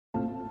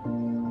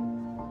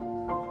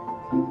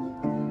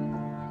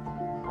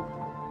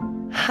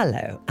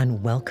Hello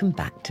and welcome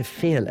back to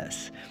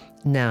Fearless.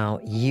 Now,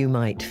 you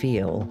might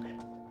feel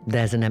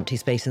there's an empty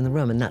space in the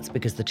room, and that's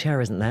because the chair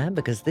isn't there,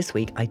 because this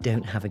week I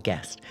don't have a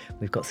guest.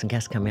 We've got some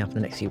guests coming up in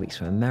the next few weeks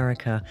from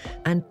America,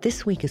 and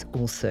this week is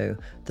also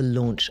the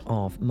launch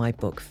of my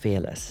book,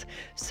 Fearless.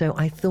 So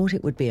I thought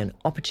it would be an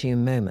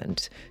opportune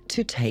moment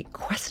to take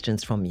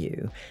questions from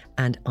you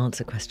and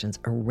answer questions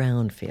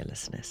around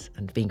fearlessness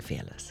and being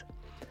fearless.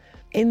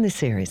 In this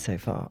series so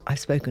far, I've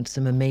spoken to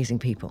some amazing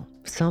people.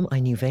 Some I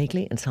knew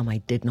vaguely and some I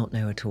did not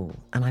know at all.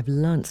 And I've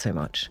learned so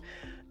much.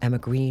 Emma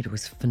Grede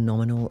was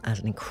phenomenal as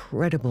an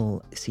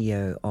incredible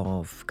CEO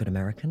of Good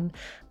American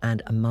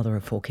and a mother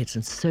of 4 kids,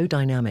 and so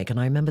dynamic. And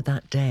I remember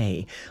that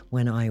day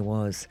when I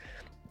was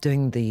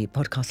doing the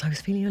podcast, I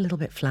was feeling a little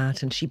bit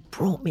flat, and she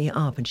brought me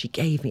up and she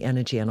gave me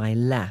energy, and I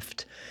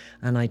left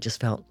and I just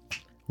felt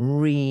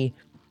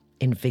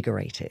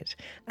reinvigorated.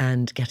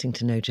 And getting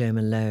to know Jo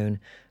Malone,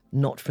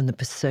 not from the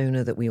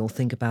persona that we all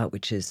think about,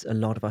 which is a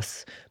lot of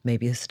us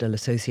maybe still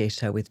associate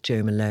her with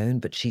Jo Malone,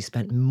 but she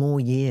spent more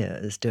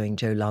years doing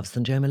Jo Loves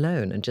than Jo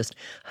Malone, and just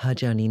her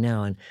journey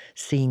now and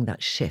seeing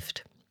that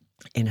shift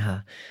in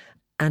her.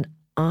 And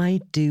I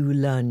do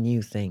learn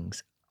new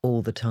things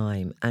all the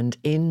time. And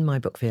in my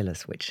book,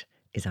 Fearless, which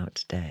is out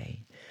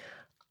today,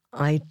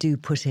 I do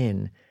put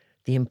in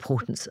the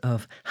importance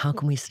of how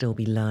can we still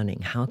be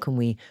learning? How can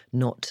we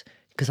not,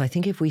 because I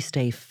think if we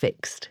stay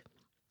fixed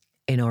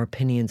in our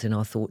opinions, in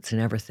our thoughts, in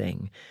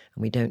everything,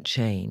 and we don't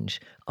change,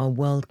 our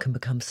world can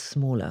become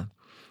smaller.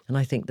 And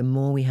I think the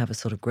more we have a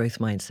sort of growth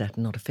mindset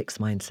and not a fixed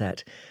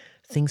mindset,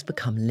 things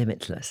become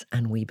limitless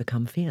and we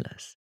become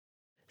fearless.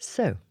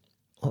 So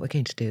what we're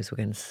going to do is we're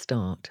going to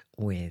start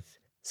with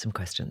some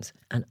questions.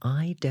 And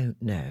I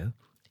don't know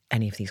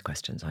any of these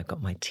questions. I've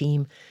got my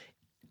team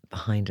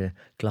behind a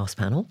glass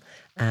panel,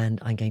 and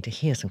I'm going to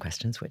hear some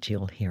questions, which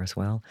you'll hear as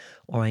well,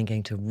 or I'm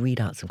going to read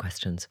out some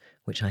questions,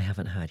 which I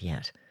haven't heard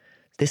yet.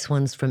 This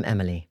one's from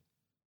Emily.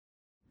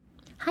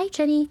 Hi,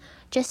 Trinny.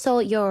 Just saw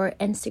your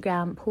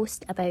Instagram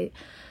post about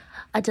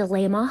a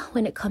dilemma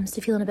when it comes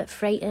to feeling a bit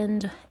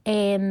frightened.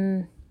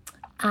 I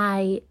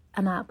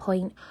am at a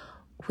point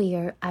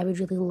where I would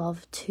really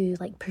love to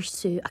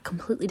pursue a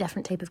completely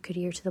different type of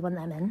career to the one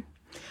that I'm in.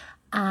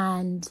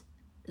 And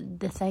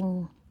the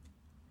thing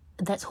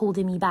that's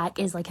holding me back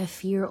is a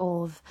fear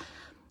of,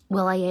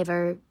 will I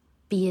ever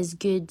be as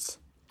good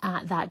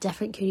at that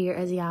different career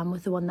as I am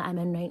with the one that I'm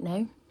in right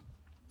now?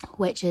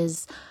 Which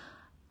is,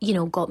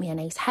 got me a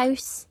nice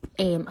house,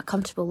 a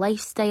comfortable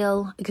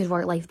lifestyle, a good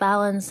work-life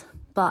balance,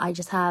 but I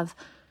just have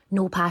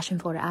no passion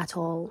for it at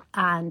all.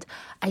 And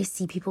I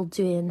see people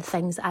doing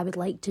things that I would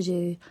like to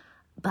do,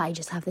 but I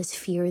just have this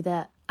fear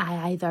that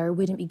I either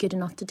wouldn't be good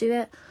enough to do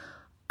it,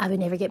 I would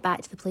never get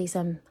back to the place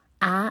I'm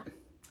at,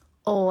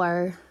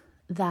 or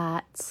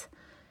that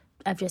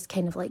I've just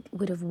kind of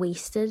would have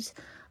wasted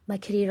my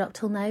career up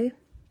till now.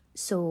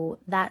 So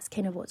that's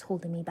kind of what's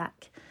holding me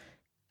back.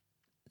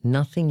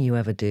 Nothing you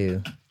ever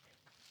do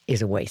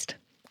is a waste.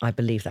 I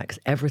believe that, because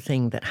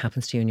everything that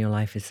happens to you in your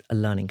life is a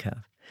learning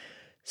curve.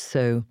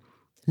 So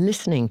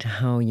listening to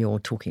how you're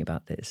talking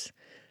about this,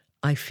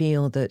 I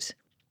feel that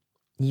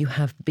you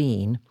have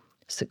been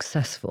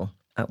successful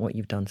at what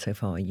you've done so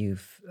far.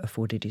 You've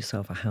afforded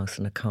yourself a house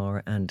and a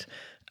car and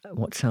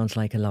what sounds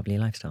like a lovely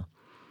lifestyle.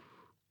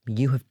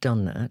 You have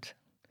done that,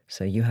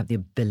 so you have the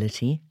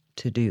ability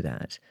to do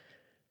that,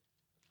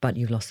 but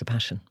you've lost the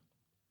passion.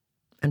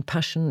 And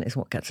passion is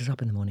what gets us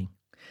up in the morning.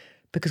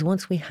 Because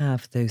once we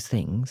have those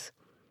things,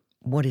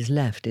 what is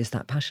left is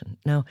that passion.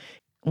 Now,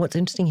 what's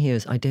interesting here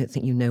is I don't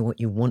think you know what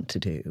you want to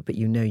do, but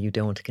you know you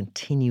don't want to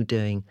continue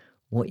doing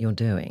what you're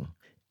doing.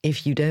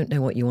 If you don't know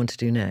what you want to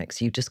do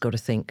next, you've just got to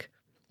think,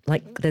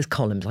 there's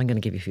columns. I'm going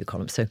to give you a few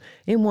columns. So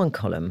in one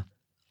column,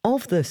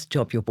 of this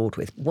job you're bored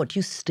with, what do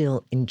you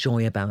still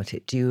enjoy about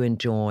it? Do you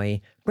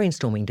enjoy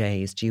brainstorming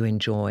days? Do you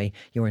enjoy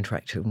your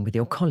interaction with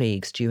your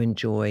colleagues? Do you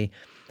enjoy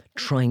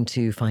trying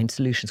to find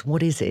solutions?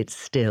 What is it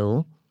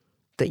still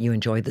that you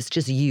enjoy that's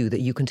just you, that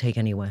you can take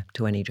anywhere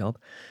to any job?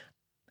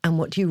 And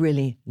what do you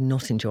really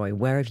not enjoy?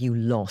 Where have you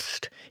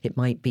lost? It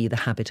might be the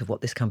habit of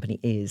what this company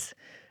is,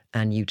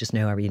 and you just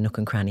know every nook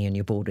and cranny and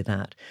you're bored with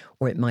that.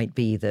 Or it might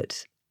be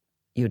that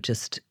you're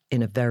just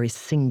in a very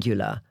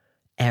singular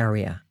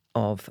area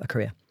of a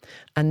career.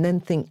 And then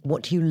think,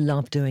 what do you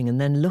love doing?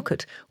 And then look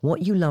at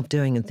what you love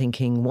doing and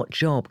thinking, what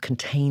job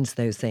contains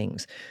those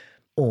things?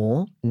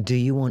 Or do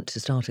you want to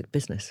start a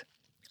business?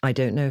 I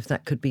don't know if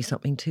that could be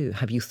something too.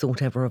 Have you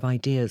thought ever of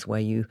ideas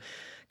where you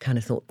kind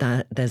of thought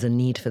that there's a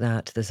need for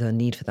that, there's a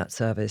need for that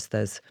service,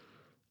 there's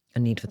a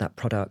need for that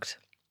product?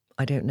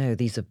 I don't know.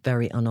 These are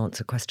very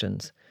unanswered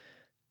questions.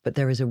 But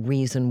there is a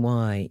reason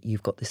why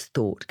you've got this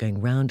thought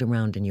going round and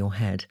round in your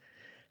head.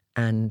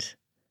 And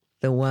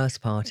the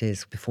worst part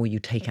is before you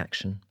take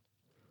action.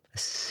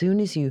 As soon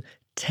as you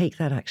take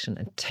that action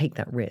and take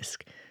that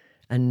risk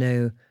and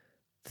know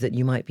that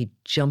you might be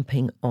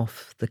jumping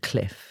off the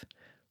cliff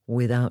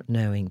without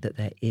knowing that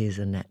there is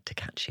a net to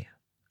catch you.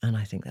 And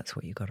I think that's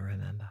what you've got to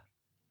remember.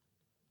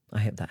 I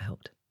hope that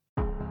helped.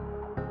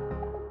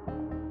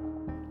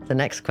 The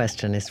next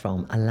question is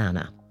from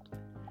Alana.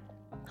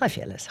 Hi,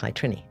 Fearless. Hi,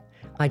 Trinny.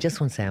 I just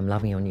want to say I'm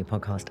loving your new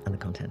podcast and the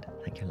content.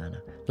 Thank you, Lana.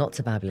 Lots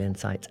of valuable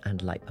insights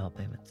and light bulb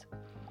moments.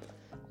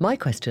 My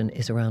question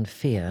is around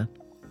fear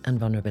and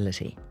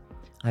vulnerability.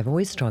 I've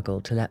always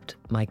struggled to let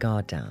my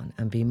guard down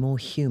and be more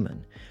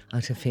human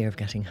out of fear of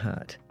getting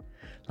hurt.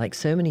 Like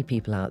so many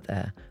people out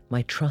there,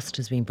 my trust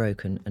has been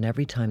broken, and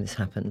every time this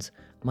happens,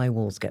 my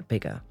walls get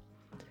bigger.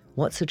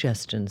 What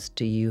suggestions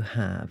do you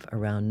have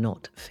around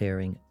not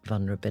fearing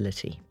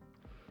vulnerability?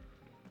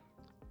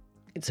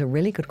 It's a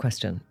really good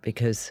question,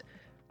 because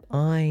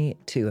I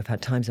too have had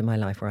times in my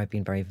life where I've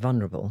been very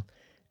vulnerable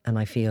and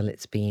I feel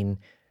it's been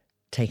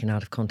taken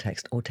out of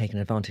context or taken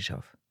advantage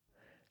of.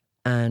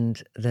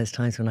 And there's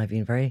times when I've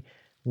been very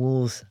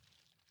walls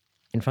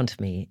in front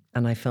of me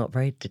and I felt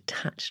very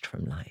detached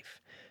from life.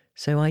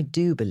 So I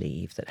do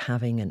believe that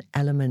having an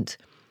element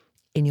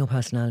in your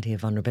personality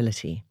of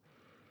vulnerability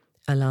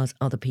allows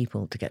other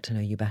people to get to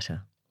know you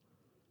better.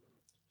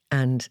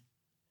 And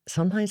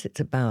sometimes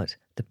it's about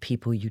the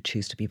people you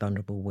choose to be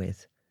vulnerable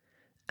with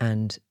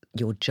and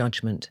your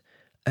judgment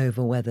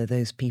over whether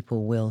those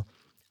people will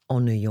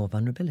honor your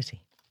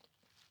vulnerability.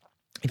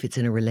 If it's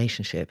in a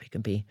relationship, it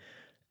can be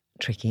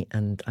tricky,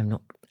 and I'm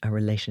not a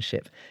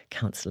relationship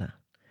counselor.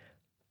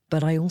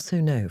 But I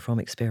also know from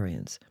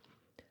experience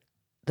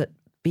that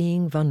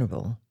being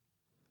vulnerable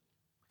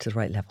to the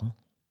right level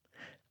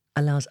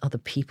allows other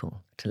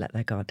people to let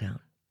their guard down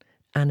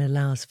and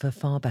allows for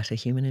far better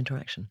human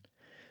interaction.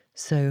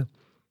 So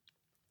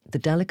the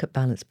delicate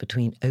balance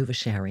between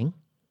oversharing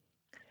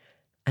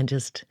and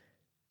just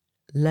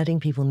letting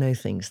people know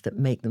things that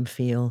make them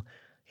feel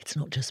it's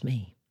not just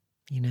me.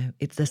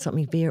 There's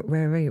something very,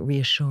 very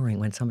reassuring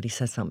when somebody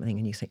says something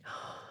and you think,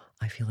 oh,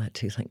 I feel that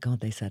too. Thank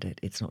God they said it.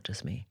 It's not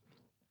just me.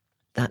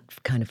 That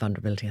kind of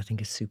vulnerability, I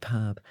think, is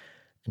superb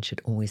and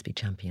should always be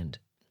championed.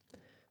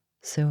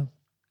 So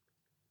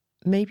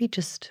maybe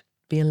just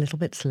be a little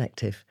bit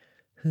selective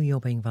who you're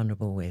being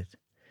vulnerable with.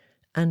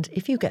 And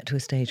if you get to a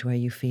stage where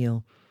you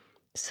feel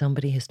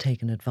somebody has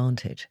taken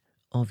advantage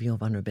of your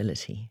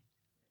vulnerability,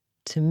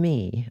 to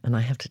me, and I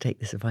have to take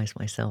this advice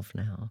myself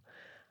now,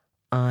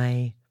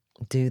 I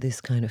do this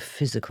kind of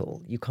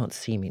physical, you can't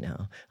see me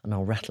now, and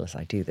I'll rattle as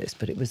I do this,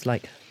 but it was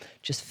like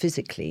just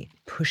physically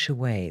push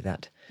away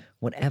that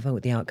whatever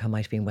the outcome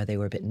might have been, where they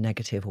were a bit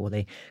negative or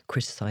they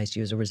criticized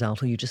you as a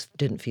result, or you just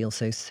didn't feel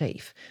so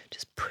safe,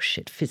 just push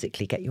it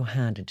physically, get your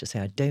hand and just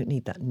say, I don't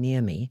need that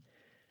near me,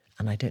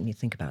 and I don't need to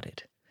think about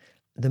it.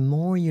 The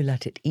more you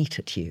let it eat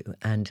at you,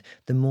 and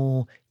the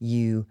more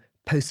you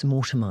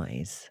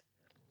post-mortemize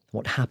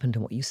what happened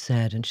and what you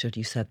said, and should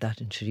you said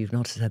that and should you have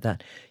not said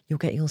that, you'll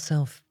get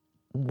yourself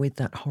with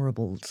that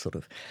horrible sort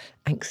of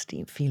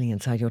angsty feeling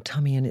inside your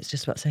tummy, and it's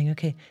just about saying,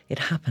 okay, it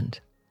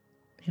happened.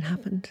 It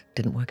happened.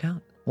 Didn't work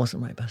out.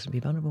 Wasn't the right person to be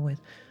vulnerable with.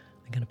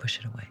 I'm going to push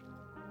it away.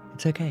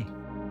 It's okay.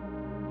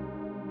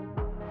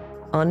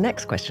 Our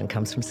next question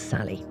comes from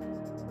Sally.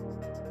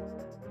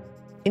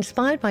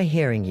 Inspired by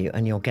hearing you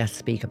and your guests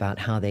speak about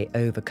how they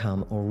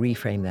overcome or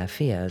reframe their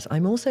fears,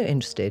 I'm also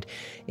interested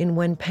in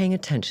when paying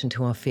attention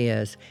to our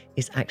fears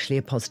is actually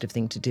a positive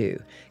thing to do.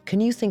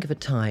 Can you think of a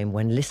time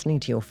when listening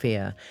to your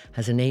fear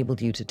has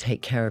enabled you to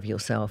take care of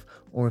yourself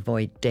or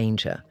avoid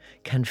danger?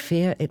 Can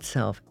fear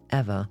itself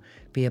ever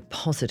be a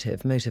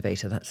positive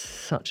motivator? That's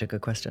such a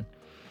good question.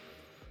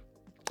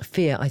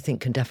 Fear, I think,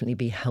 can definitely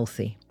be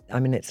healthy. I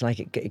mean, it's like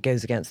it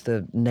goes against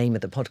the name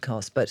of the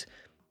podcast, but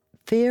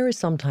fear is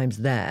sometimes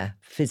there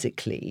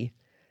physically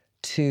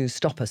to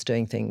stop us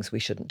doing things we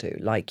shouldn't do.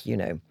 Like,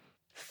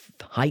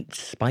 heights,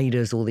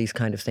 spiders, all these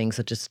kind of things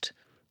are just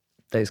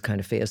those kind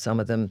of fears. Some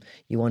of them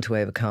you want to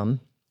overcome,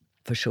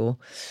 for sure.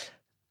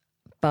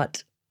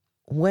 But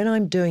when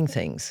I'm doing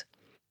things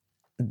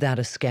that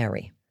are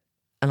scary,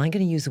 and I'm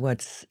going to use the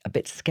words a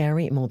bit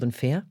scary more than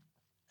fear,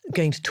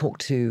 going to talk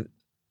to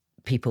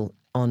people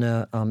on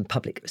a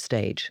public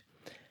stage,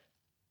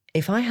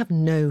 if I have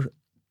no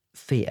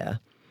fear,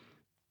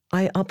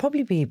 I'll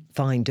probably be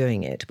fine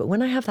doing it. But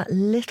when I have that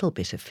little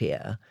bit of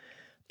fear,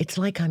 it's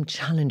like I'm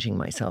challenging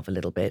myself a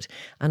little bit,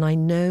 and I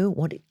know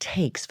what it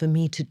takes for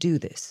me to do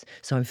this.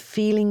 So I'm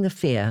feeling the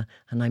fear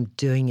and I'm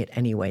doing it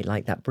anyway,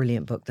 like that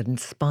brilliant book that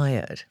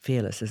inspired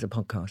Fearless as a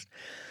podcast.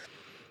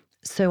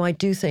 So I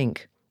do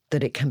think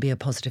that it can be a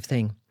positive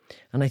thing.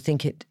 And I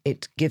think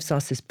it gives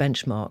us this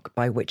benchmark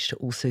by which to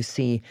also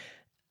see,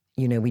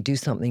 we do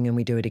something and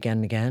we do it again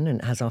and again,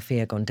 and has our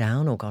fear gone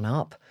down or gone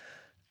up?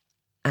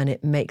 And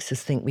it makes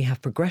us think we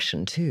have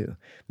progression too,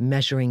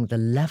 measuring the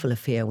level of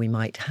fear we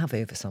might have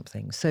over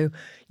something. So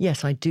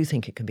yes, I do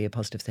think it can be a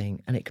positive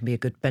thing, and it can be a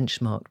good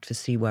benchmark to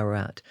see where we're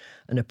at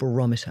and a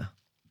barometer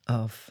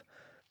of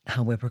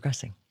how we're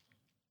progressing.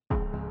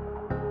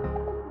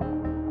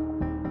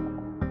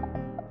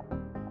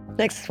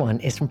 Next one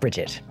is from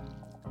Bridget.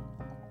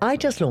 I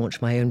just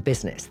launched my own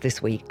business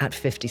this week at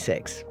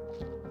 56.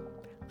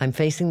 I'm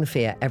facing the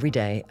fear every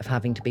day of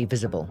having to be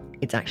visible.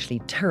 It's actually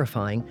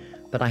terrifying,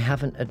 but I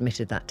haven't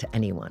admitted that to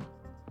anyone.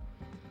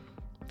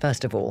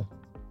 First of all,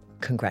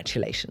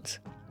 congratulations.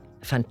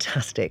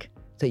 Fantastic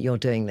that you're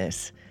doing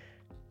this.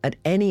 at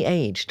any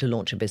age to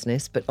launch a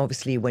business, but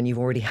obviously when you've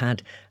already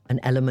had an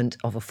element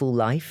of a full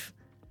life,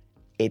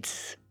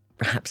 it's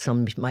perhaps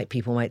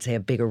people might say a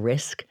bigger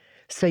risk.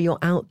 So you're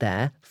out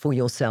there for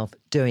yourself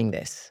doing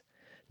this.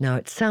 Now,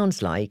 it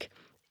sounds like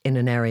in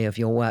an area of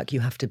your work, you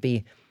have to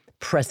be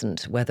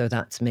present, whether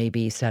that's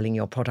maybe selling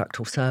your product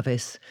or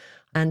service.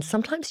 And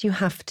sometimes you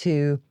have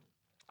to,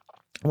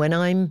 when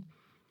I'm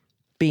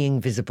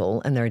being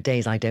visible, and there are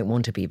days I don't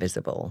want to be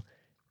visible,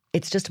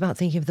 it's just about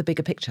thinking of the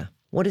bigger picture.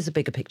 What is the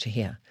bigger picture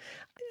here?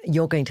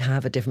 You're going to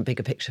have a different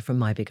bigger picture from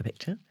my bigger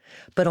picture.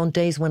 But on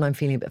days when I'm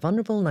feeling a bit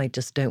vulnerable and I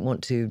just don't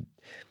want to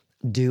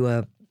do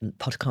a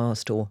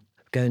podcast or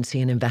go and see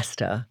an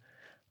investor,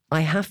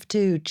 I have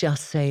to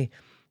just say,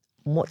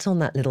 what's on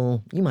that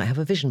little, you might have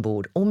a vision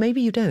board, or maybe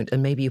you don't,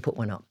 and maybe you put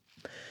one up.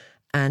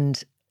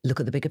 And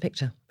look at the bigger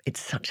picture. It's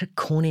such a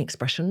corny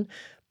expression,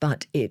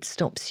 but it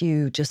stops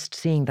you just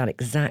seeing that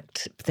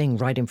exact thing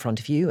right in front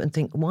of you and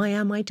think, why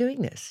am I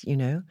doing this?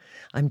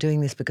 I'm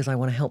doing this because I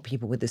want to help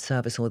people with this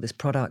service or this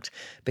product,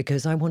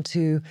 because I want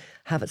to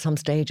have at some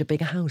stage a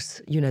bigger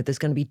house. There's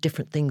going to be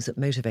different things that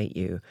motivate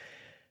you.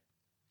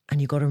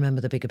 And you've got to remember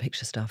the bigger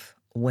picture stuff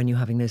when you're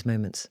having those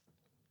moments.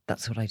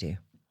 That's what I do.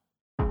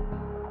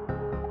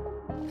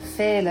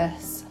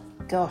 Fearless.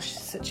 Gosh,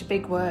 such a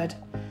big word.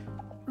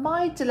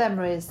 My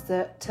dilemma is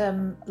that,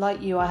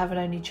 like you, I have an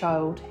only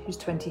child who's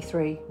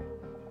 23,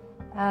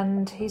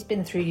 and he's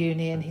been through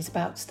uni and he's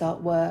about to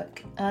start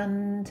work,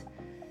 and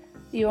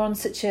you're on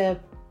such an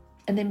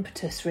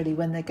impetus really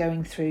when they're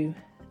going through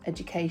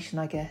education,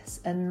 I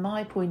guess. And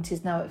my point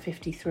is now at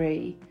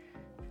 53,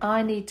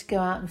 I need to go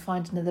out and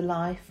find another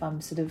life. I'm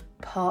sort of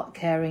part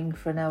caring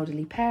for an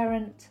elderly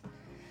parent.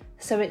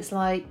 So it's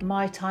like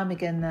my time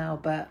again now,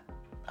 but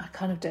I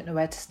kind of don't know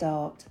where to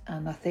start.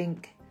 And I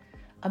think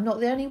I'm not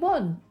the only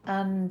one,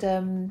 and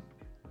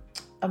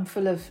I'm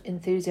full of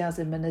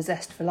enthusiasm and a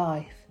zest for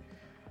life.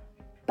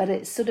 But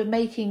it's sort of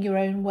making your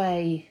own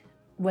way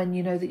when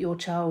you know that your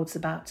child's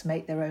about to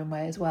make their own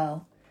way as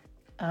well.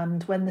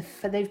 And when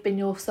they've been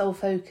your sole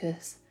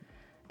focus,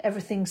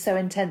 everything's so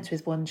intense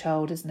with one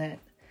child, isn't it?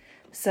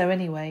 So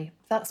anyway,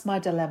 that's my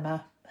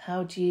dilemma.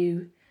 How do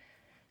you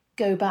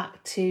go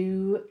back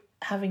to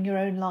having your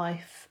own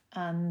life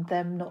and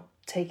them not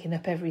taking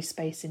up every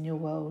space in your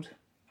world?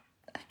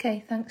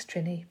 Okay, thanks,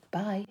 Trinny.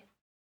 Bye.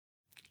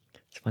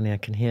 It's funny, I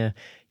can hear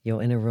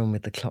you're in a room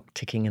with the clock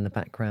ticking in the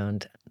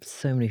background.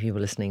 So many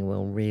people listening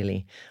will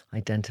really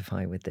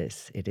identify with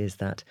this. It is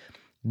that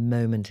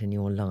moment in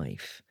your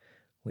life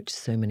which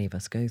so many of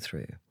us go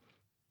through.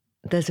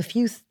 There's a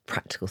few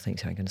practical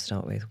things I'm going to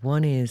start with.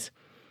 One is,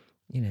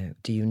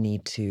 do you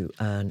need to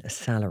earn a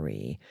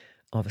salary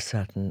of a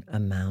certain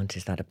amount?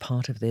 Is that a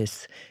part of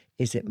this?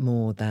 Is it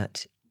more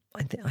that,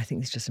 I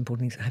think it's just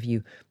important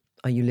things.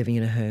 Are you living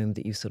in a home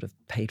that you sort of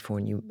paid for,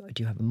 and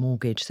do you have a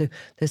mortgage? So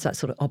there's that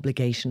sort of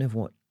obligation of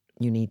what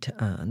you need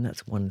to earn.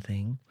 That's one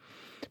thing.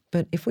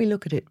 But if we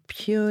look at it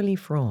purely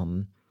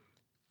from,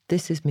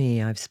 this is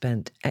me, I've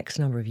spent X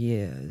number of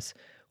years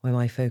where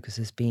my focus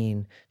has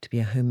been to be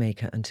a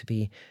homemaker and to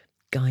be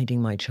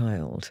guiding my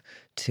child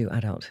to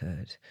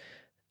adulthood.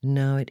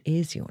 Now it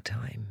is your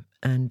time,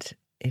 and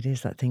it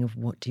is that thing of,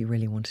 what do you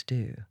really want to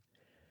do?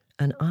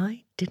 And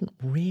I didn't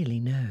really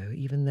know,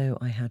 even though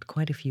I had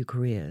quite a few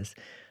careers,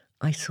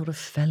 I sort of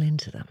fell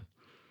into them.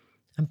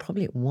 And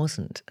probably it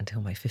wasn't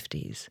until my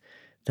 50s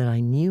that I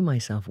knew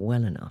myself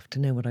well enough to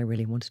know what I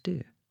really want to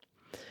do.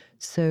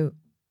 So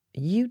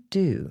you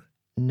do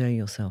know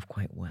yourself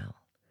quite well.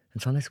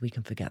 And sometimes we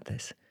can forget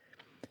this.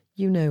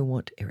 You know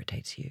what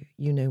irritates you.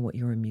 You know what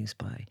you're amused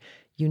by.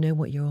 You know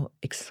what you're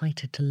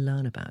excited to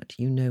learn about.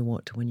 You know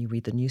what, when you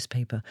read the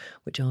newspaper,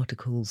 which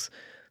articles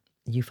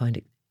you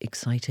find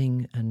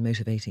exciting and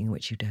motivating and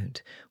which you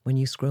don't. When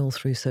you scroll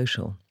through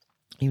social,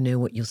 you know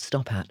what you'll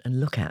stop at and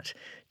look at.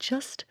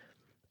 Just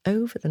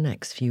over the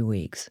next few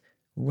weeks,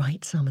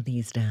 write some of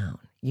these down.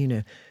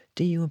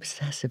 Do you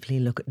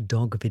obsessively look at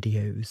dog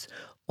videos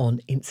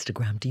on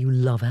Instagram? Do you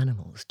love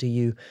animals? Do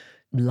you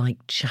like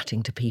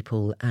chatting to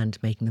people and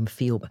making them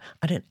feel?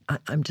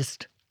 I'm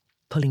just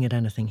pulling at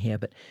anything here,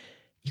 but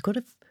you've got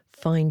to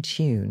fine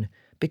tune,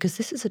 because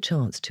this is a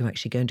chance to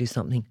actually go and do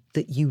something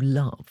that you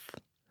love.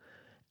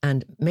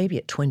 And maybe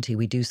at 20,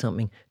 we do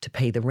something to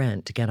pay the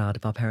rent, to get out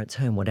of our parents'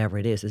 home, whatever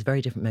it is. There's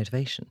very different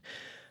motivation.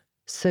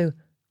 So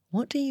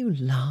what do you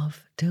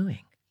love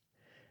doing?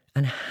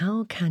 And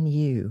how can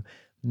you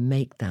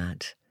make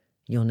that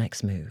your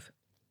next move?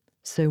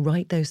 So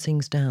write those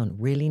things down,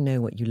 really know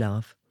what you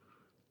love,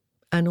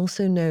 and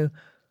also know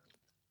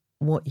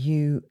what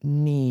you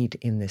need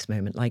in this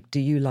moment. Like, do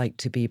you like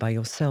to be by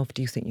yourself?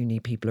 Do you think you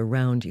need people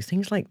around you?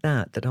 Things like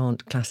that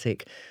aren't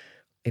classic,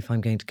 if I'm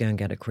going to go and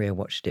get a career,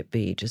 what should it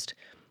be? Just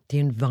the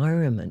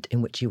environment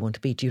in which you want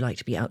to be. Do you like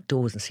to be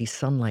outdoors and see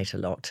sunlight a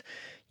lot?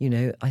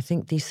 I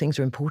think these things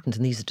are important,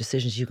 and these are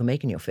decisions you can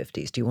make in your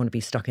 50s. Do you want to be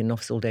stuck in an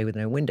office all day with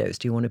no windows?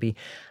 Do you want to be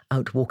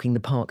out walking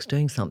the parks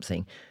doing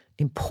something?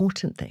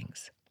 Important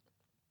things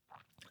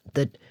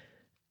that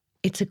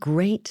it's a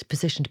great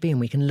position to be in.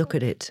 We can look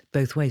at it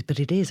both ways, but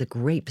it is a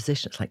great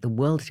position. It's like the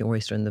world is your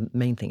oyster, and the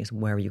main thing is,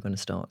 where are you going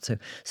to start? So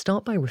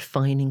start by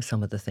refining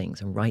some of the things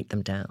and write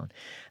them down,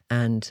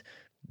 and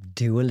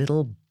do a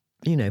little,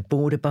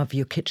 board above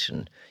your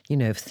kitchen,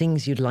 of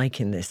things you'd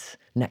like in this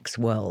next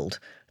world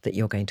that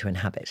you're going to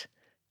inhabit,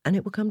 and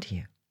it will come to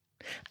you.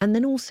 And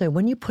then also,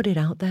 when you put it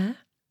out there,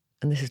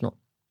 and this is not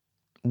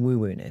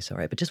woo-woo-ness, all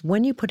right, but just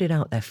when you put it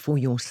out there for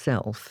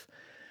yourself,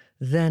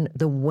 then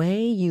the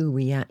way you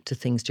react to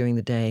things during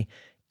the day,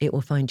 it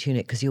will fine-tune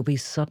it, because you'll be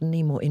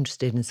suddenly more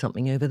interested in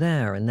something over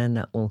there, and then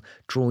that will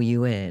draw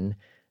you in,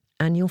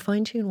 and you'll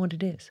fine-tune what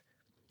it is.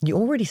 You're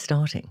already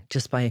starting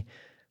just by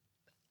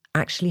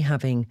actually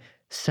having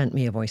sent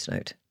me a voice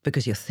note,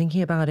 because you're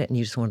thinking about it and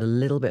you just want a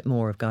little bit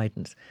more of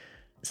guidance.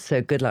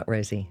 So good luck,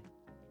 Rosie.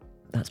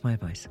 That's my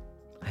advice.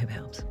 I hope it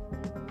helps.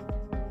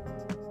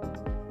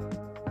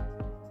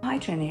 Hi,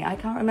 Trinny. I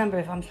can't remember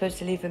if I'm supposed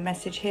to leave a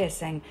message here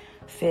saying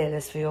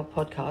fearless for your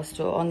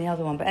podcast or on the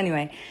other one. But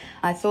anyway,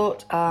 I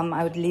thought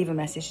I would leave a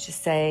message to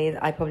say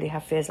that I probably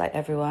have fears like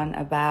everyone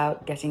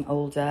about getting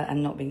older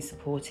and not being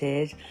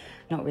supported,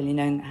 not really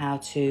knowing how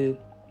to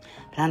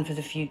plan for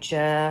the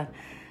future.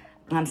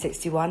 I'm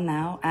 61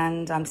 now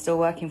and I'm still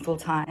working full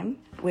time,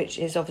 which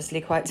is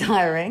obviously quite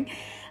tiring.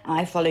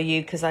 I follow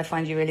you because I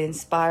find you really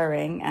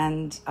inspiring,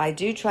 and I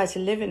do try to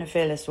live in a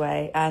fearless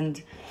way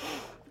and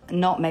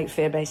not make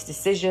fear-based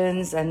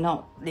decisions and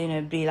not,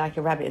 be like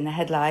a rabbit in the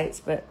headlights.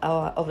 But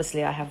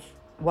obviously I have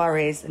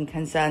worries and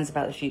concerns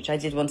about the future. I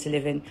did want to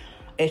live in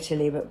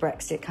Italy, but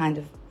Brexit kind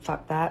of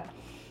fucked that.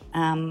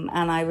 And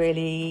I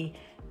really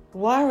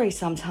worry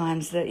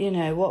sometimes that,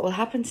 what will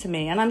happen to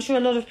me. And I'm sure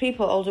a lot of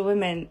people, older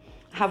women,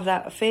 have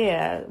that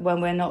fear when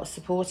we're not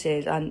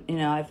supported. And,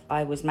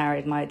 I was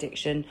married, my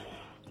addiction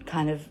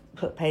kind of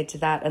paid to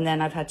that. And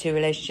then I've had 2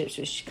 relationships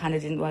which kind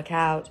of didn't work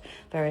out,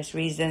 various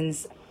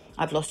reasons.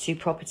 I've lost 2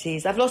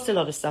 properties. I've lost a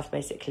lot of stuff,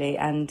 basically,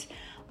 and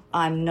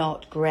I'm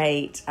not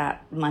great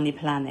at money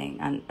planning,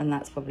 and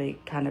that's probably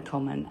kind of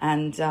common.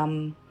 And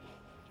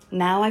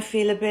now I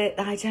feel a bit,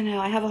 I don't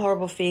know, I have a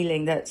horrible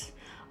feeling that,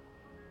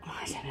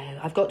 I don't know,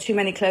 I've got too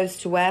many clothes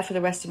to wear for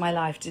the rest of my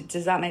life.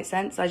 Does that make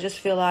sense? I just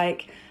feel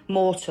like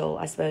mortal,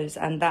 I suppose,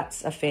 and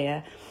that's a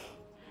fear.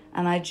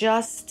 And I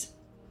just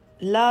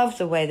love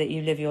the way that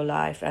you live your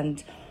life,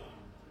 and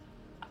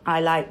I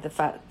like the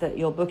fact that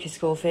your book is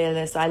called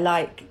Fearless. I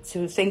like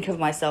to think of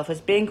myself as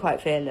being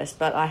quite fearless,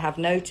 but I have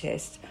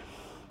noticed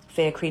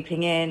fear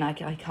creeping in. I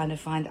kind of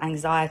find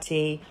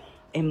anxiety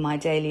in my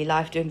daily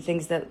life doing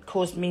things that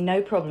caused me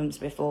no problems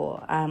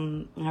before. I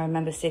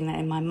remember seeing that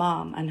in my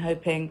mum and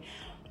hoping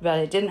that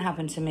it didn't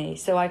happen to me.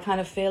 So I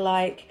kind of feel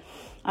like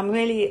I'm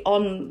really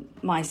on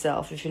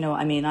myself, if you know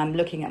what I mean. I'm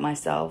looking at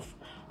myself,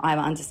 I'm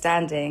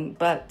understanding,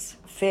 but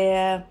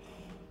fear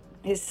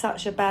is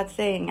such a bad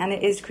thing and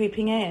it is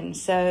creeping in.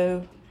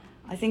 So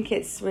I think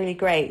it's really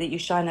great that you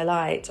shine a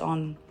light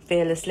on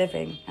fearless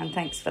living, and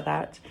thanks for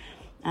that.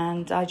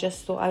 And I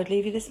just thought I would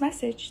leave you this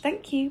message.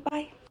 Thank you.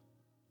 Bye.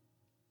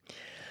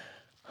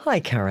 Hi,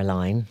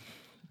 Caroline.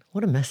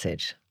 What a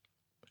message.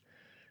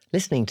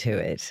 Listening to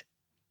it,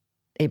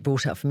 it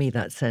brought up for me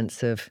that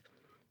sense of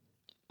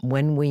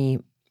when we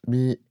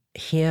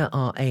hear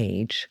our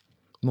age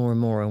more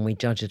and more and we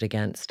judge it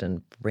against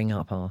and bring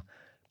up our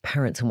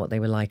parents and what they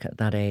were like at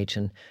that age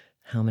and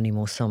how many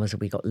more summers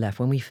have we got left.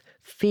 When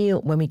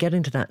we get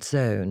into that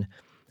zone,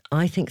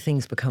 I think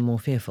things become more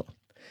fearful.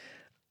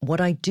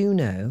 What I do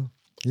know,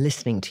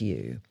 listening to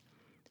you,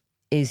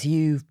 is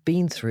you've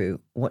been through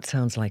what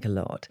sounds like a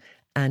lot,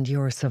 and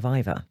you're a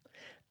survivor,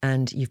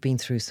 and you've been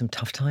through some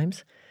tough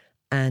times,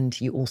 and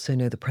you also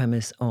know the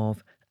premise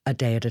of a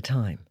day at a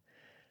time.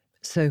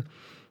 So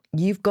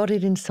you've got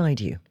it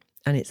inside you,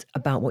 and it's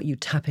about what you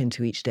tap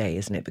into each day,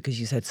 isn't it? Because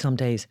you said some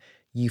days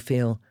you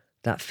feel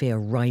that fear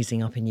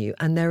rising up in you.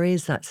 And there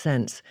is that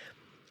sense,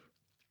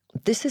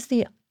 this is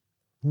the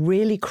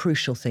really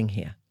crucial thing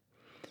here,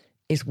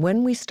 is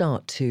when we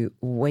start to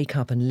wake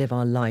up and live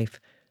our life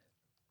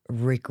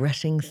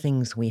regretting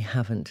things we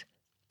haven't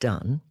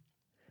done,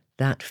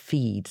 that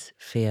feeds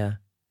fear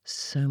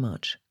so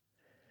much.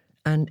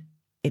 And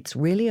it's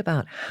really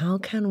about how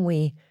can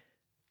we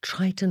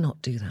try to not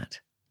do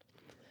that.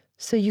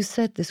 So you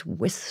said this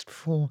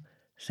wistful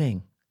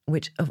thing,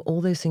 which of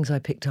all those things I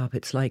picked up,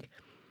 it's like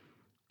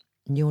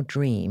your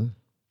dream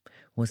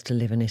was to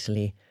live in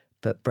Italy,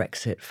 but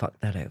Brexit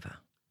fucked that over.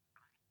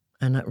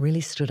 And that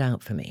really stood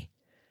out for me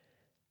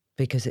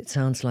because it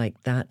sounds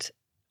like that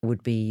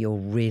would be your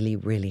really,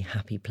 really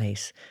happy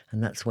place.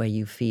 And that's where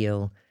you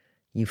feel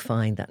you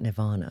find that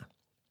nirvana.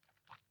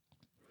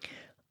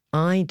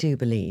 I do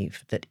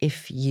believe that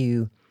if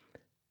you,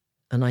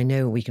 and I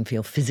know we can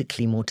feel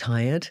physically more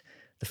tired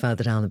the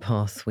further down the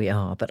path we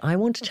are, but I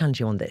want to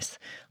challenge you on this.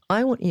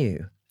 I want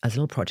you, as a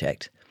little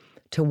project,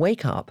 to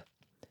wake up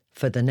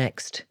for the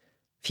next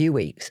few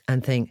weeks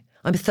and think,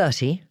 I'm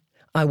 30,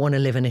 I want to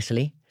live in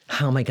Italy,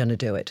 how am I going to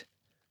do it?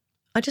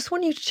 I just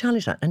want you to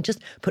challenge that and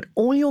just put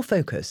all your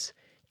focus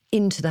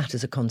into that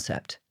as a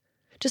concept.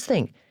 Just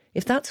think,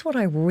 if that's what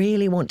I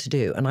really want to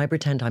do and I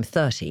pretend I'm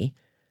 30,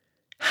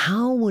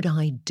 How would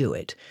I do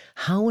it?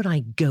 How would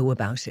I go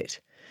about it?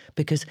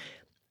 Because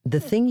the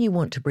thing you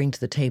want to bring to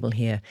the table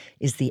here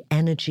is the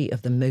energy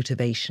of the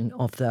motivation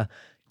of the,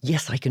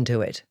 yes, I can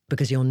do it,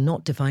 because you're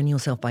not defining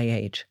yourself by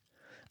age.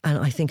 And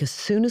I think as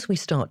soon as we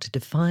start to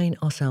define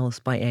ourselves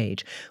by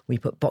age, we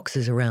put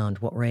boxes around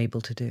what we're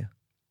able to do.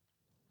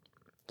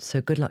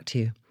 So good luck to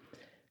you.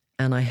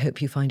 And I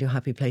hope you find your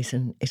happy place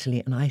in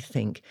Italy, and I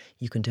think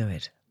you can do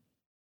it.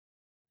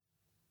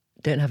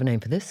 Don't have a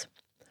name for this.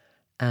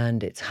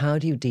 And it's how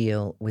do you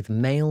deal with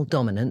male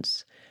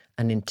dominance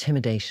and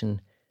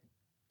intimidation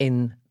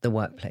in the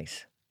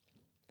workplace?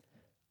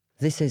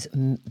 This is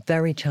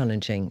very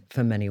challenging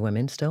for many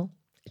women still.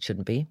 It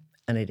shouldn't be,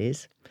 and it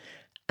is.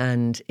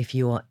 And if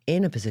you are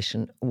in a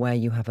position where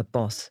you have a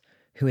boss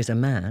who is a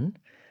man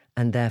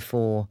and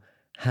therefore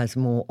has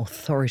more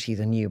authority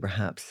than you,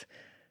 perhaps,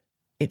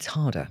 it's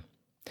harder.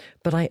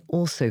 But I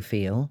also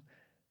feel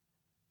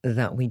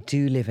that we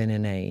do live in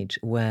an age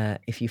where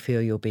if you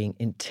feel you're being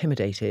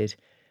intimidated,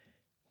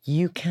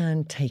 you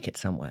can take it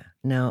somewhere.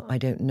 Now, I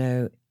don't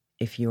know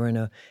if you're in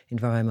an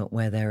environment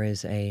where there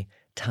is a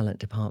talent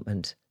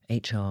department,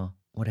 HR,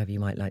 whatever you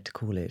might like to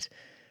call it,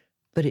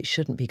 but it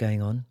shouldn't be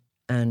going on,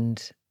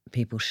 and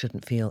people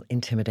shouldn't feel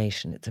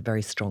intimidation. It's a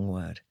very strong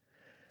word.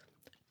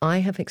 I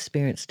have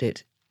experienced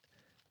it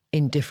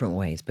in different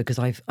ways because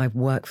I've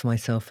worked for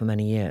myself for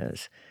many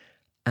years,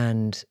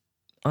 and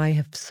I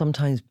have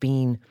sometimes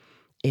been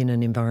in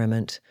an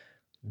environment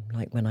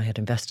like when I had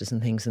investors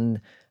and things, and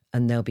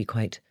they'll be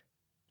quite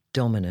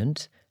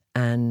dominant,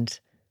 and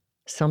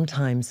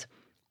sometimes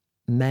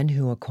men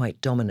who are quite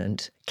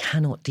dominant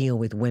cannot deal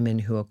with women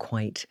who are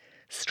quite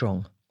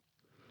strong.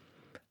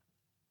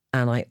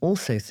 And I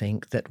also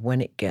think that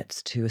when it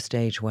gets to a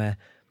stage where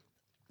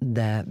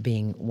they're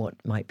being what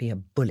might be a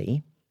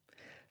bully,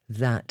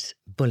 that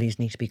bullies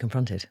need to be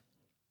confronted.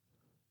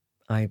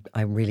 I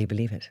really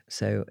believe it.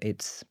 So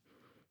it's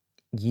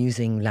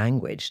using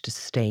language to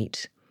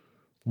state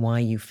why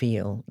you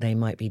feel they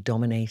might be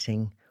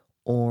dominating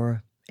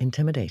or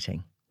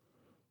intimidating.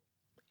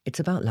 It's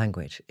about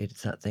language.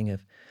 It's that thing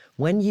of,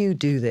 when you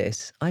do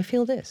this, I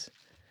feel this.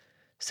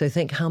 So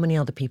think how many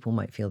other people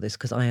might feel this,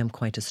 because I am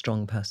quite a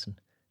strong person.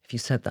 If you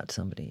said that to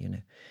somebody,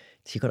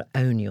 so you've got to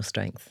own your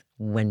strength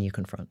when you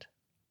confront.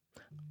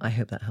 I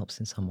hope that helps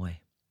in some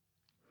way.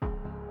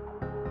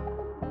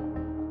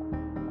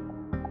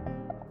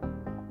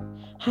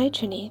 Hi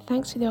Trinny,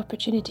 thanks for the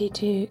opportunity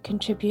to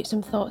contribute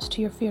some thoughts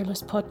to your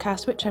Fearless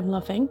podcast, which I'm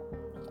loving.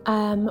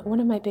 One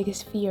of my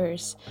biggest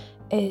fears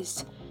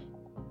is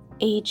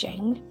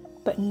aging,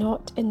 but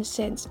not in the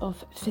sense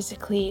of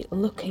physically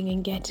looking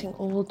and getting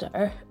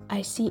older.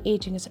 I see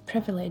aging as a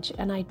privilege,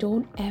 and I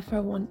don't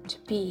ever want to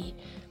be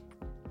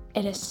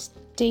in a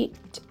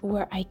state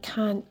where I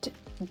can't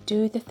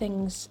do the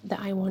things that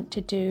I want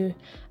to do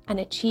and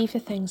achieve the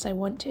things I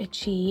want to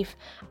achieve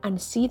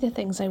and see the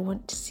things I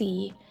want to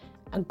see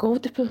and go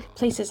to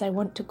places I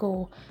want to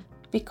go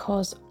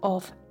because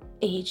of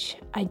age.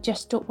 I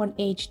just don't want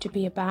age to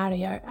be a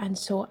barrier. And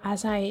so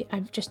as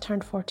I've just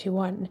turned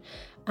 41,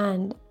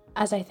 and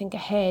as I think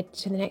ahead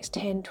to the next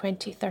 10,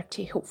 20,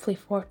 30, hopefully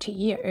 40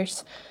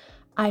 years,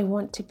 I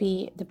want to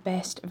be the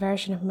best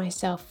version of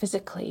myself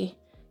physically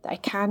that I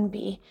can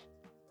be.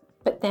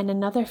 But then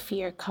another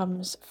fear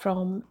comes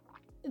from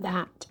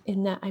that,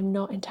 in that I'm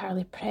not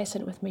entirely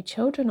present with my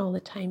children all the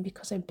time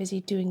because I'm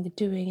busy doing the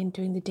doing and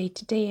doing the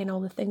day-to-day and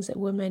all the things that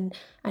women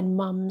and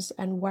mums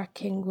and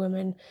working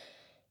women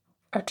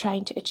are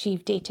trying to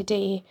achieve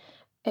day-to-day.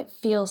 It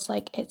feels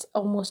like it's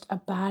almost a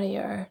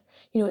barrier.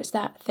 It's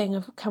that thing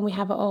of, can we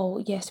have it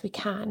all? Yes, we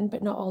can,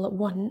 but not all at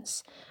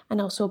once. And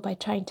also by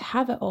trying to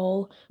have it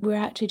all, we're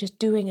actually just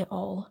doing it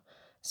all.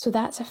 So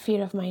that's a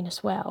fear of mine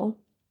as well.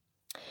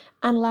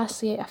 And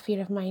lastly, a fear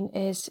of mine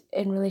is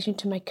in relation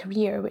to my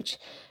career, which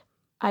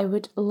I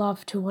would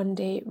love to one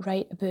day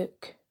write a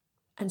book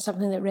and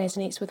something that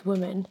resonates with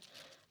women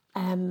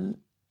and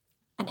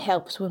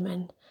helps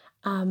women.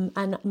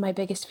 And my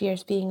biggest fear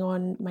is being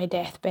on my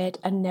deathbed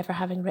and never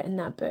having written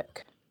that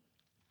book.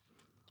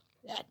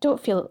 I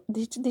don't feel,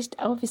 these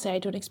obviously I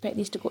don't expect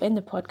these to go in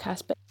the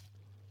podcast, but...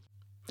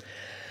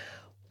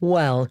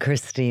 Well,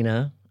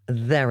 Christina,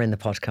 they're in the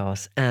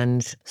podcast.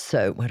 And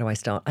so where do I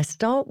start? I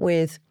start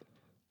with,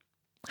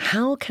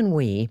 how can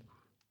we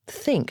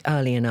think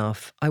early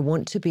enough, I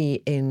want to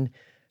be in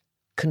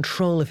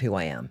control of who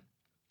I am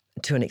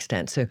to an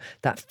extent. So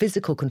that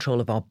physical control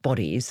of our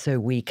bodies so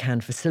we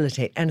can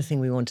facilitate anything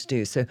we want to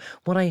do. So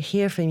what I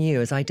hear from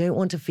you is I don't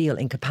want to feel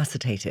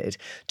incapacitated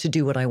to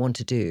do what I want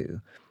to do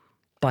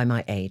by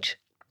my age.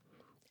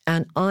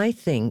 And I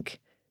think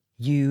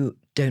you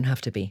don't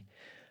have to be.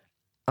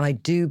 I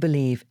do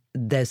believe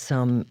there's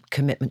some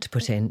commitment to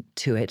put in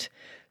to it.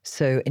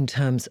 So in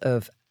terms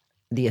of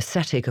the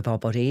aesthetic of our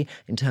body,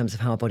 in terms of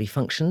how our body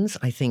functions,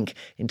 I think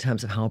in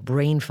terms of how our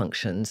brain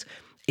functions,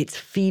 it's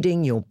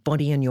feeding your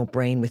body and your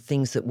brain with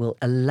things that will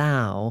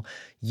allow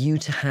you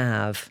to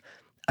have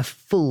a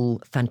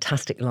full,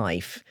 fantastic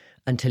life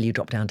until you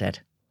drop down dead.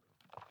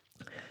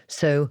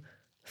 So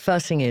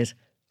first thing is,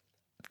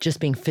 just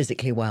being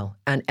physically well.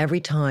 And every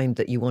time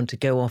that you want to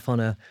go off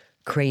on a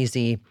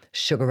crazy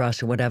sugar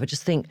rush or whatever,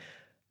 just think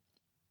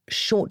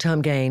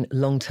short-term gain,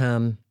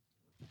 long-term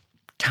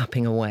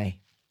tapping away.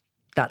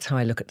 That's how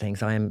I look at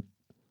things. I am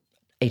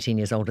 18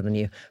 years older than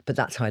you, but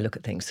that's how I look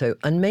at things. So,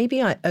 and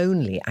maybe I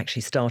only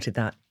actually started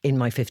that in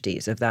my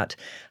 50s, of that,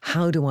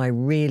 how do I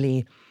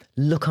really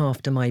look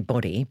after my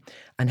body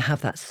and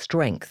have that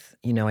strength?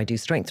 You know, I do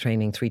strength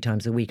training 3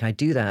 times a week. I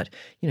do that.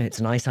 You know, it's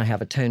nice I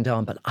have a toned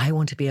arm, but I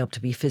want to be able to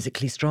be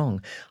physically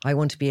strong. I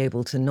want to be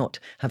able to not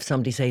have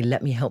somebody say,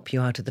 let me help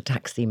you out of the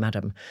taxi,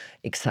 madam,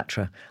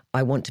 etc.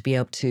 I want to be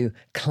able to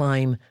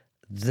climb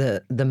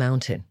the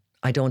mountain.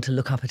 I don't want to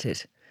look up at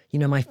it. You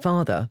know, my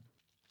father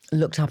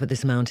looked up at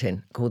this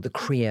mountain called the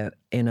Crio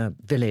in a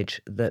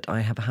village that I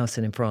have a house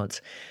in France.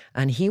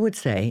 And he would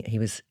say, he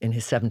was in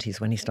his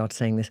 70s when he started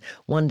saying this,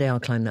 one day I'll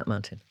climb that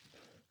mountain.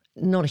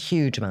 Not a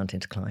huge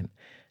mountain to climb.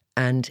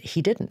 And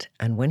he didn't.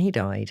 And when he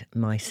died,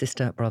 my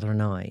sister, brother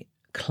and I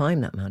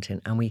climbed that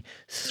mountain and we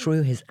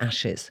threw his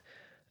ashes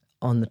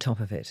on the top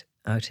of it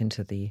out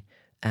into the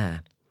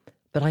air.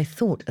 But I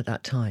thought at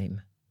that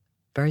time,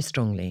 very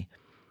strongly,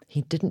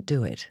 he didn't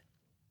do it.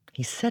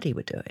 He said he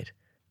would do it,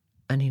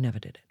 and he never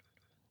did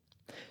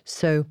it.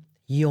 So,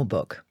 your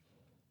book.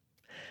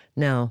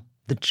 Now,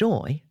 the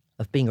joy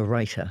of being a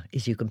writer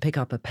is you can pick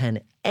up a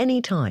pen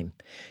any time.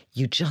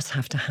 You just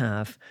have to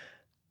have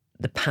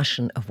the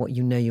passion of what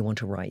you know you want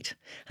to write,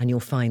 and you'll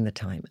find the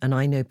time. And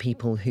I know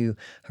people who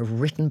have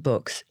written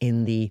books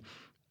in the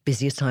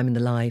busiest time in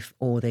their life,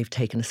 or they've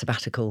taken a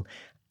sabbatical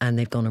and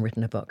they've gone and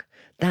written a book.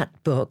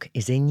 That book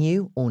is in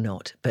you or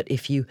not. But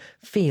if you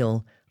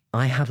feel,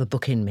 I have a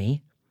book in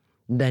me,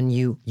 then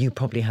you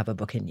probably have a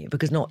book in you,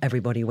 because not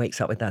everybody wakes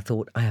up with that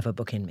thought, I have a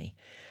book in me.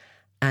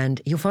 And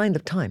you'll find the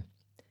time.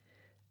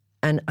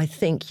 And I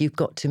think you've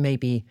got to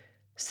maybe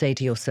say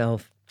to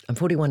yourself, I'm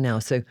 41 now,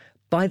 so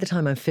by the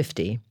time I'm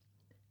 50,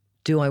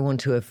 do I want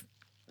to have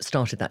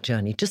started that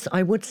journey?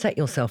 I would set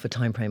yourself a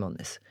time frame on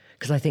this,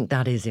 because I think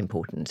that is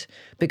important,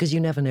 because you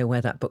never know where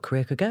that book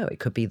career could go. It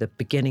could be the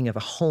beginning of a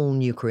whole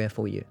new career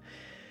for you.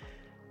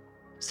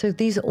 So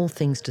these are all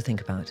things to think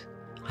about.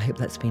 I hope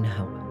that's been a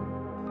help.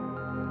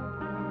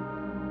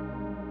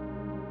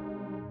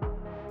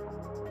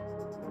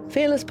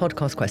 Fearless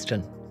podcast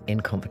question in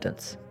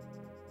confidence.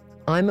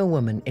 I'm a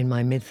woman in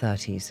my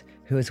mid-30s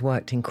who has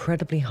worked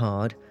incredibly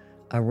hard,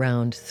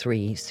 around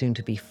 3, soon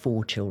to be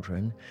 4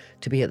 children,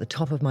 to be at the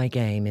top of my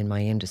game in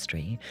my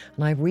industry.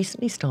 And I've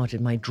recently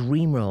started my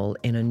dream role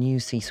in a new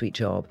C-suite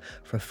job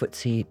for a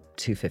FTSE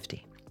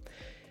 250.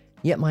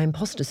 Yet my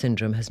imposter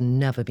syndrome has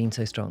never been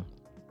so strong.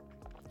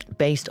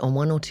 Based on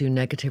 1 or 2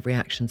 negative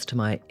reactions to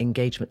my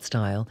engagement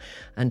style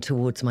and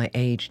towards my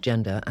age,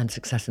 gender, and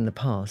success in the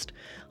past,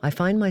 I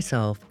find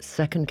myself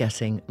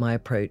second-guessing my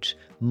approach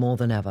more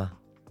than ever.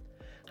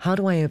 How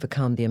do I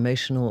overcome the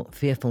emotional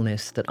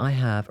fearfulness that I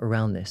have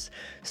around this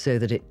so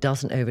that it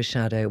doesn't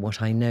overshadow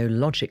what I know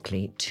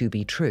logically to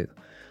be true?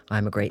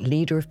 I'm a great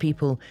leader of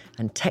people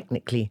and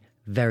technically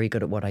very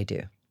good at what I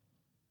do.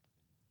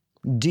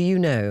 Do you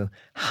know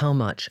how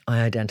much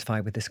I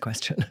identify with this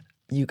question?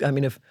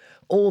 Of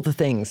all the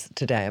things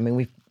today,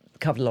 we've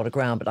covered a lot of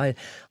ground, but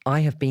I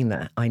have been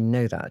there. I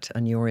know that.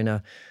 And you're in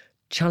a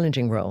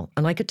challenging role.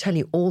 And I could tell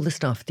you all the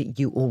stuff that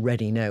you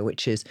already know,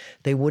 which is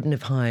they wouldn't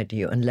have hired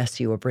you unless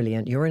you were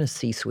brilliant. You're in a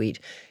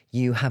C-suite.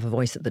 You have a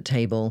voice at the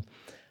table.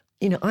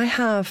 You know,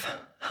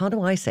 how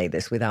do I say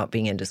this without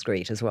being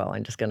indiscreet as well?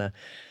 I'm just going to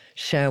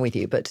share with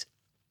you. But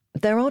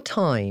there are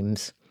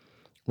times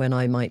when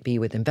I might be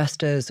with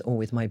investors or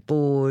with my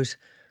board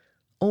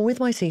or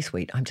with my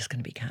C-suite, I'm just going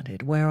to be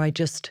candid, where I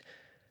just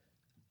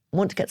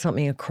want to get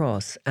something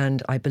across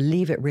and I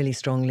believe it really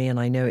strongly and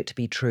I know it to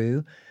be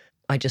true.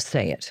 I just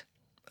say it,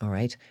 all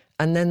right?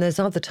 And then there's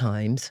other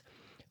times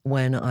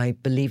when I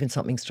believe in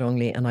something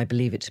strongly and I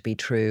believe it to be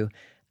true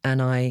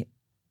and I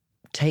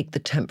take the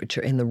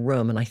temperature in the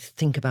room and I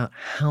think about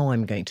how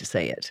I'm going to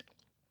say it.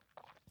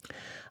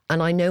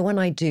 And I know when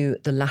I do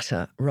the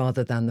latter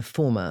rather than the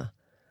former,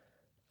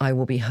 I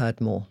will be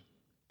heard more.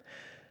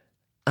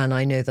 And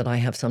I know that I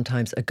have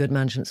sometimes a good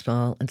management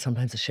style and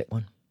sometimes a shit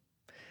one.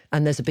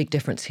 And there's a big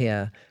difference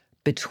here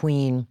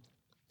between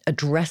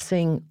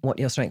addressing what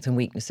your strengths and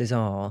weaknesses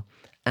are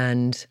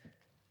and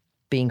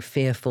being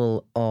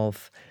fearful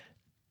of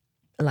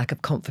a lack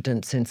of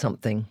confidence in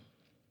something.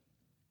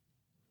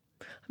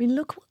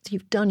 Look what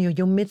you've done.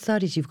 You're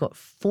mid-30s, you've got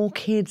 4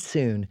 kids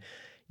soon.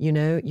 You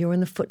know, you're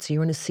in the FTSE,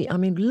 you're in a C.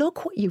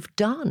 Look what you've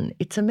done.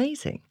 It's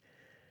amazing.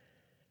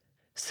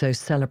 So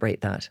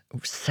celebrate that.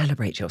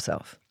 Celebrate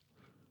yourself.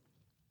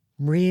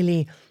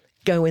 Really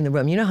go in the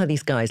room. You know how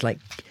these guys,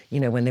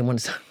 when they want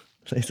to,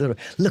 they sort of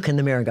look in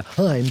the mirror and go,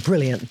 oh, I'm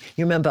brilliant.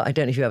 You remember, I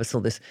don't know if you ever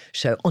saw this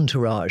show,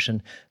 Entourage,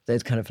 and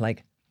those kind of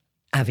like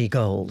Avi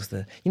Golds,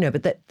 but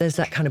there's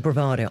that kind of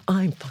bravado.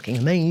 I'm fucking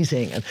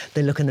amazing. And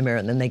they look in the mirror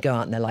and then they go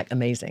out and they're like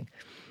amazing.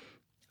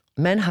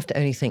 Men have to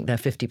only think they're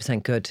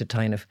 50% good to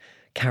kind of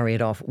carry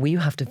it off. We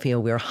have to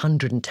feel we're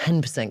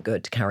 110%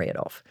 good to carry it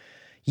off.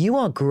 You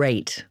are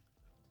great.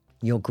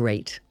 You're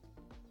great.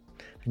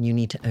 And you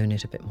need to own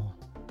it a bit more.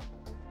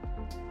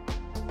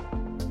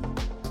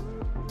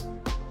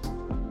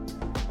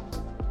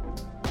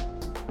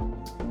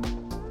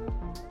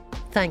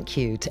 Thank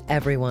you to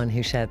everyone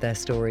who shared their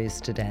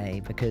stories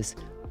today, because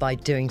by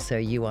doing so,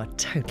 you are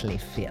totally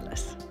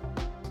fearless.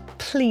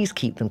 Please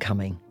keep them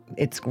coming.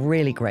 It's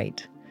really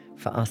great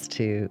for us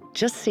to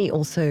just see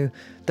also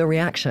the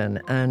reaction.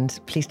 And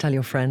please tell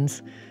your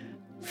friends,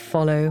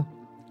 follow,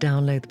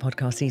 download the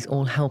podcast. These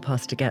all help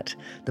us to get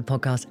the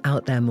podcast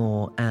out there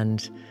more.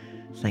 And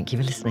thank you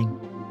for listening.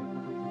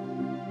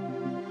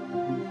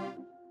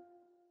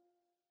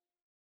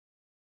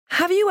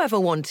 Have you ever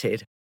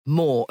wanted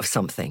more of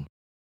something?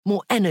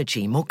 More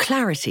energy, more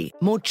clarity,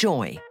 more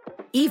joy,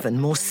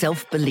 even more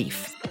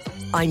self-belief?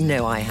 I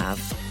know I have.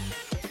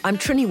 I'm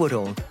Trinny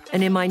Woodall,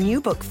 and in my new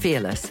book,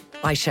 Fearless,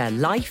 I share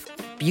life,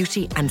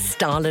 beauty, and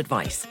style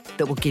advice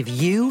that will give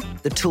you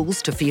the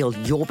tools to feel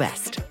your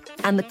best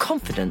and the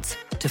confidence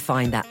to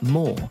find that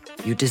more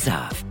you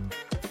deserve.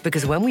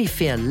 Because when we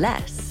fear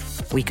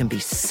less, we can be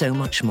so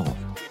much more.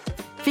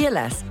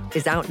 Fearless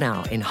is out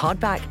now in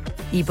hardback,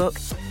 ebook,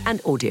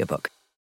 and audiobook.